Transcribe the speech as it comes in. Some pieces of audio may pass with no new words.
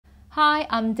Hi,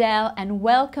 I'm Del and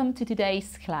welcome to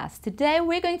today's class. Today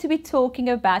we're going to be talking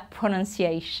about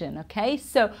pronunciation, okay?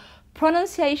 So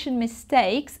pronunciation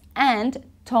mistakes and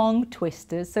tongue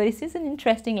twisters. So this is an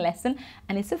interesting lesson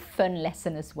and it's a fun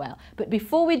lesson as well. But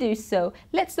before we do so,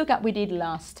 let's look at what we did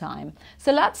last time.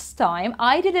 So last time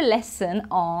I did a lesson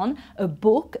on a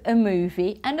book, a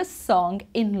movie and a song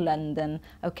in London,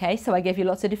 okay? So I gave you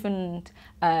lots of different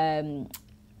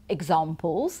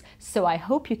examples, so I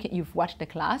hope you've watched the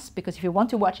class, because if you want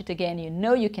to watch it again, you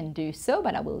know you can do so,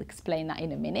 but I will explain that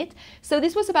in a minute. So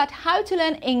this was about how to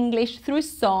learn English through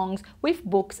songs with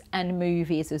books and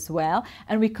movies as well,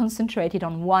 and we concentrated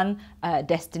on one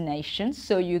destination,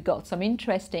 so you got some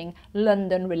interesting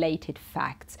London related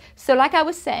facts. So like I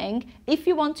was saying, if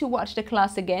you want to watch the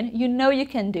class again, you know you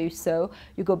can do so.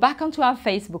 You go back onto our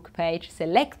Facebook page,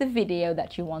 select the video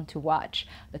that you want to watch,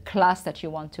 the class that you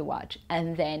want to watch,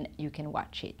 and then you can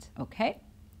watch it, okay?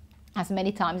 As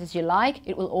many times as you like,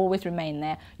 it will always remain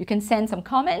there. You can send some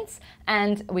comments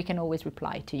and we can always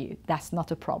reply to you. That's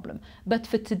not a problem. But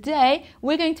for today,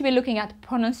 we're going to be looking at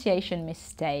pronunciation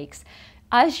mistakes.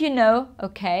 As you know,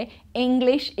 okay,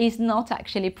 English is not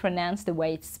actually pronounced the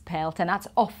way it's spelled, and that's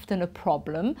often a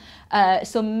problem.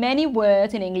 So many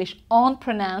words in English aren't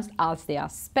pronounced as they are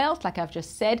spelled, like I've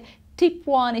just said. Tip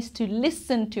one is to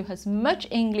listen to as much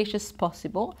English as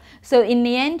possible. So in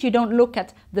the end, you don't look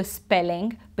at the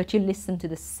spelling, but you listen to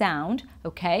the sound,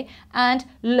 okay? And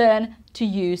learn to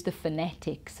use the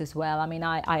phonetics as well. I mean,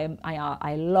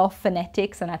 I love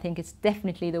phonetics, and I think it's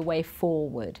definitely the way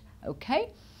forward, okay?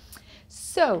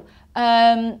 So,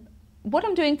 what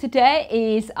I'm doing today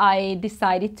is I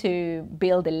decided to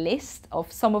build a list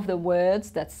of some of the words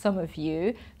that some of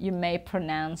you may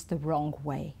pronounce the wrong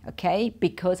way, okay,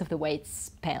 because of the way it's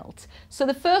spelled. So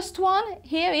the first one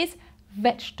here is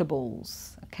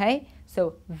vegetables, okay,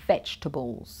 so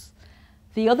vegetables.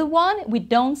 The other one, we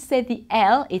don't say the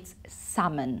L, it's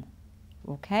salmon,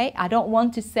 okay. I don't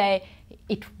want to say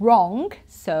it wrong,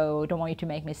 so don't want you to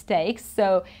make mistakes.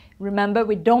 So remember,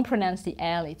 we don't pronounce the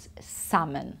L, it's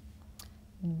salmon.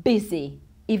 Busy,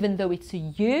 even though it's a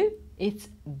U, it's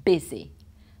busy.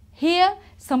 Here,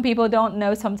 some people don't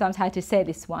know sometimes how to say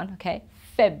this one, okay?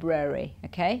 February,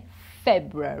 okay?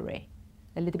 February.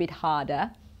 A little bit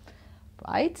harder,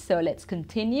 right? So let's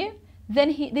continue. Then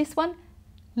this one,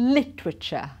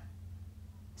 literature.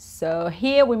 So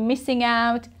here we're missing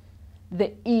out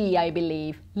the E, I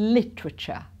believe,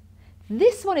 literature.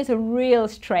 This one is a real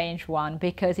strange one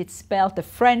because it's spelled the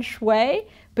French way,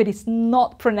 but it's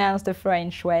not pronounced the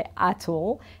French way at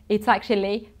all. It's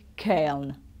actually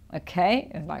Köln, okay?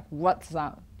 It's like, what's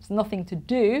that? It's nothing to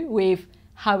do with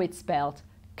how it's spelled,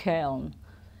 Köln.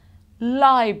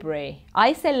 Library.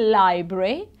 I say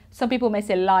library. Some people may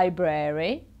say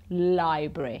library,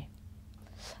 library.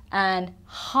 And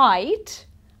height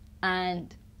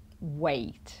and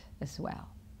weight as well.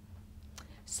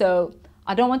 So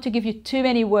I don't want to give you too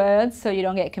many words so you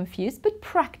don't get confused, but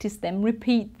practice them,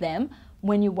 repeat them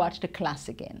when you watch the class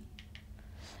again.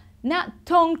 Now,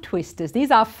 tongue twisters.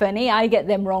 These are funny. I get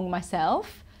them wrong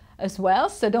myself as well,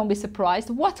 so don't be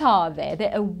surprised. What are they?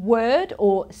 They're a word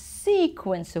or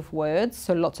sequence of words,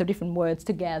 so lots of different words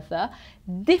together.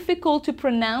 Difficult to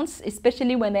pronounce,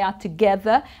 especially when they are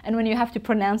together and when you have to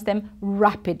pronounce them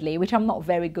rapidly, which I'm not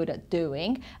very good at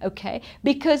doing, okay?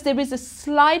 Because there is a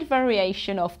slight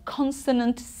variation of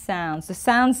consonant sounds. The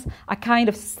sounds are kind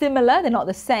of similar, they're not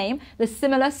the same, they're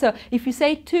similar. So if you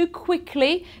say too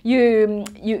quickly, you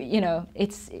know,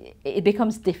 it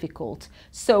becomes difficult.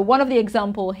 So one of the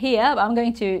examples here, I'm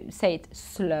going to say it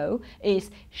slow, is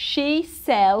she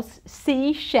sells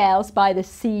seashells by the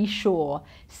seashore.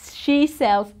 She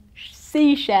sells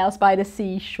seashells by the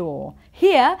seashore.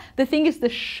 Here, the thing is the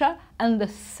sh and the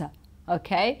s,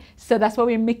 okay? So that's why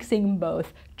we're mixing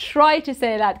both. Try to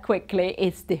say that quickly,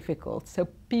 it's difficult. So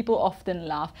people often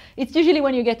laugh. It's usually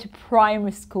when you get to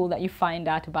primary school that you find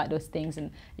out about those things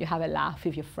and you have a laugh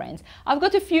with your friends. I've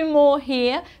got a few more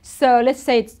here. So let's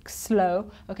say it's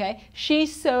slow, okay? She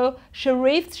saw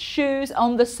Sharif's shoes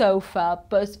on the sofa,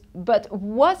 but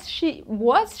was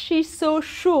she so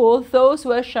sure those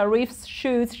were Sharif's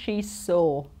shoes she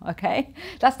saw, okay?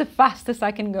 That's the fastest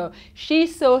I can go. She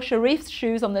saw Sharif's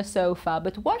shoes on the sofa,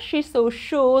 but was she so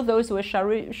sure those were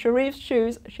Sharif's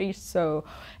shoes she saw?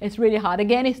 It's really hard.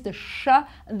 Again, it's the sh,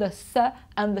 the s,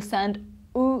 and the sound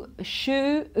oo,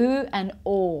 shu, oo, and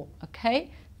o,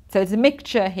 okay? So it's a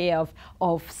mixture here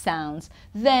of sounds.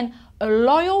 Then, a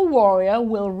loyal warrior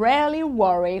will rarely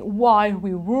worry while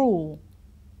we rule.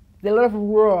 There's a lot of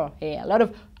r here, a lot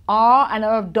of R and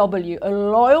a W. A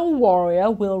loyal warrior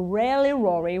will rarely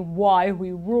worry why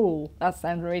we rule. That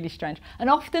sounds really strange. And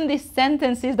often these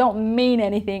sentences don't mean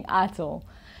anything at all.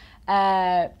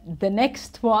 The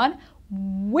next one,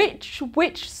 which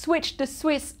switched the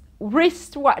Swiss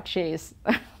wristwatches?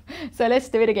 So let's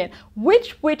do it again.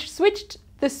 Which switched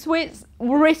the Swiss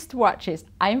wristwatches?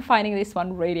 I'm finding this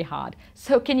one really hard.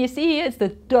 So can you see here it's the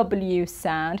W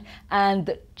sound and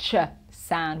the ch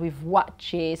sound with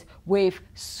watches, with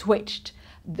switched,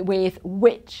 with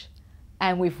which,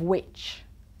 and with which.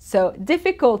 So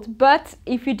difficult, but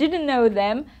if you didn't know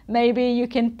them, maybe you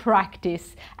can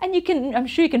practice, and I'm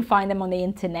sure you can find them on the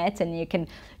internet, and you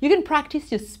can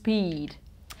practice your speed.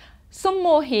 Some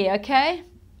more here, okay?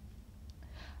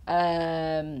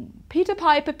 Peter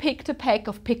Piper picked a peck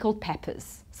of pickled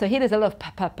peppers. So here there's a lot of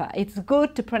pa. It's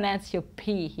good to pronounce your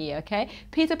P here, okay?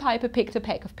 Peter Piper picked a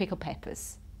peck of pickled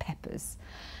peppers.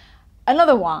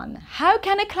 Another one. How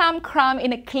can a clam cram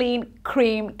in a clean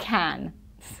cream can?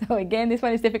 So again, this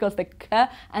one is difficult. It's the k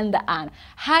and the an.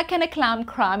 How can a clam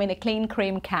cram in a clean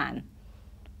cream can?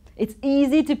 It's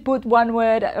easy to put one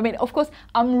word. I mean, of course,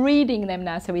 I'm reading them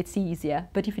now, so it's easier.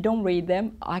 But if you don't read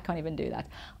them, I can't even do that.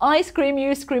 I scream,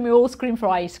 you scream, we all scream for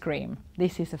ice cream.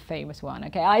 This is a famous one,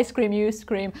 okay? I scream, you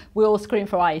scream, we all scream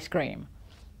for ice cream.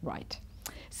 Right.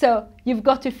 So you've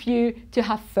got a few to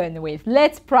have fun with.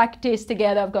 Let's practice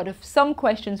together. I've got some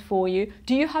questions for you.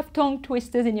 Do you have tongue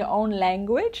twisters in your own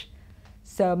language?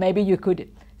 So maybe you could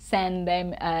send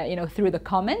them through the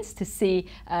comments to see,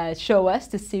 show us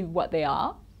to see what they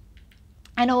are.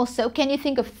 And also, can you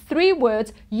think of 3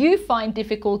 words you find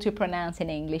difficult to pronounce in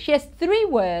English? Yes, 3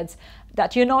 words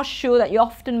that you're not sure, that you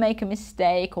often make a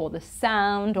mistake, or the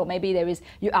sound, or maybe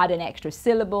you add an extra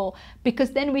syllable,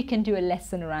 because then we can do a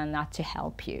lesson around that to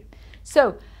help you.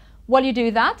 So while you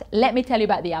do that, let me tell you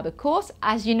about the ABBA course.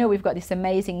 As you know, we've got this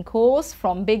amazing course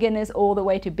from beginners all the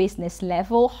way to business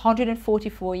level,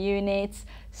 144 units,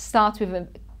 starts with a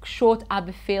short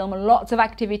ABBA film, lots of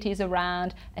activities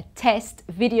around, a test,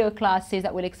 video classes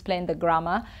that will explain the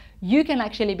grammar. You can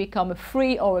actually become a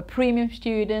free or a premium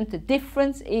student. The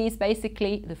difference is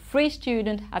basically the free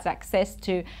student has access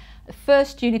to the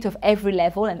first unit of every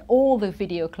level and all the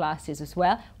video classes as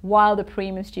well, while the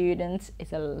premium student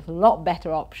is a lot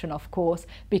better option, of course,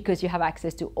 because you have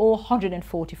access to all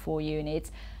 144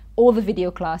 units, all the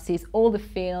video classes, all the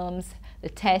films, the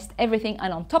test, everything.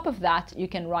 And on top of that, you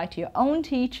can write to your own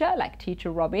teacher, like Teacher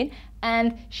Robin,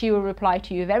 and she will reply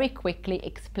to you very quickly,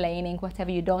 explaining whatever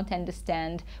you don't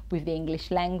understand with the English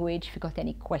language, if you've got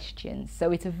any questions. So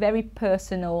it's a very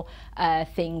personal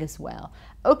thing as well.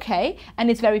 Okay, and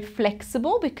it's very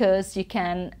flexible because you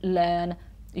can learn,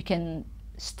 you can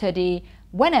study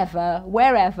whenever,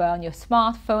 wherever, on your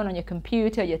smartphone, on your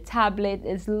computer, your tablet.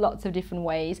 There's lots of different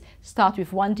ways. Start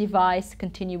with one device,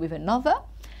 continue with another.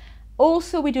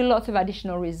 Also, we do lots of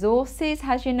additional resources.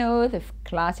 As you know, the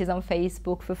classes on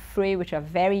Facebook for free, which are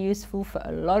very useful for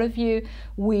a lot of you.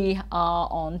 We are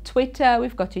on Twitter.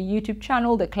 We've got a YouTube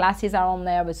channel. The classes are on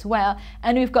there as well.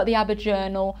 And we've got the ABBA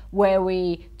Journal, where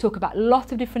we talk about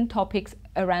lots of different topics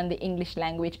around the English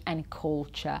language and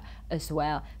culture as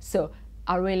well. So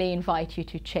I really invite you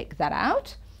to check that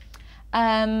out.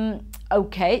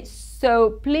 Okay,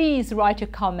 so please write your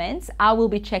comments. I will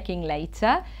be checking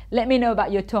later. Let me know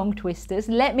about your tongue twisters.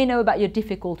 Let me know about your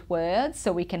difficult words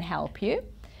so we can help you.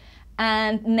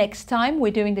 And next time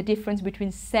we're doing the difference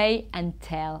between say and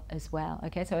tell as well.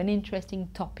 Okay, so an interesting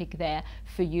topic there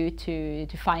for you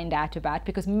to find out about,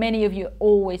 because many of you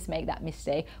always make that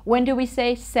mistake. When do we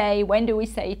say? When do we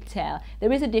say tell?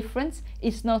 There is a difference.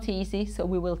 It's not easy, so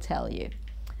we will tell you.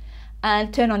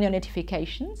 And turn on your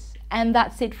notifications. And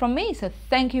that's it from me. So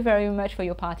thank you very much for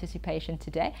your participation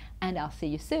today, and I'll see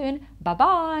you soon.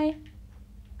 Bye-bye.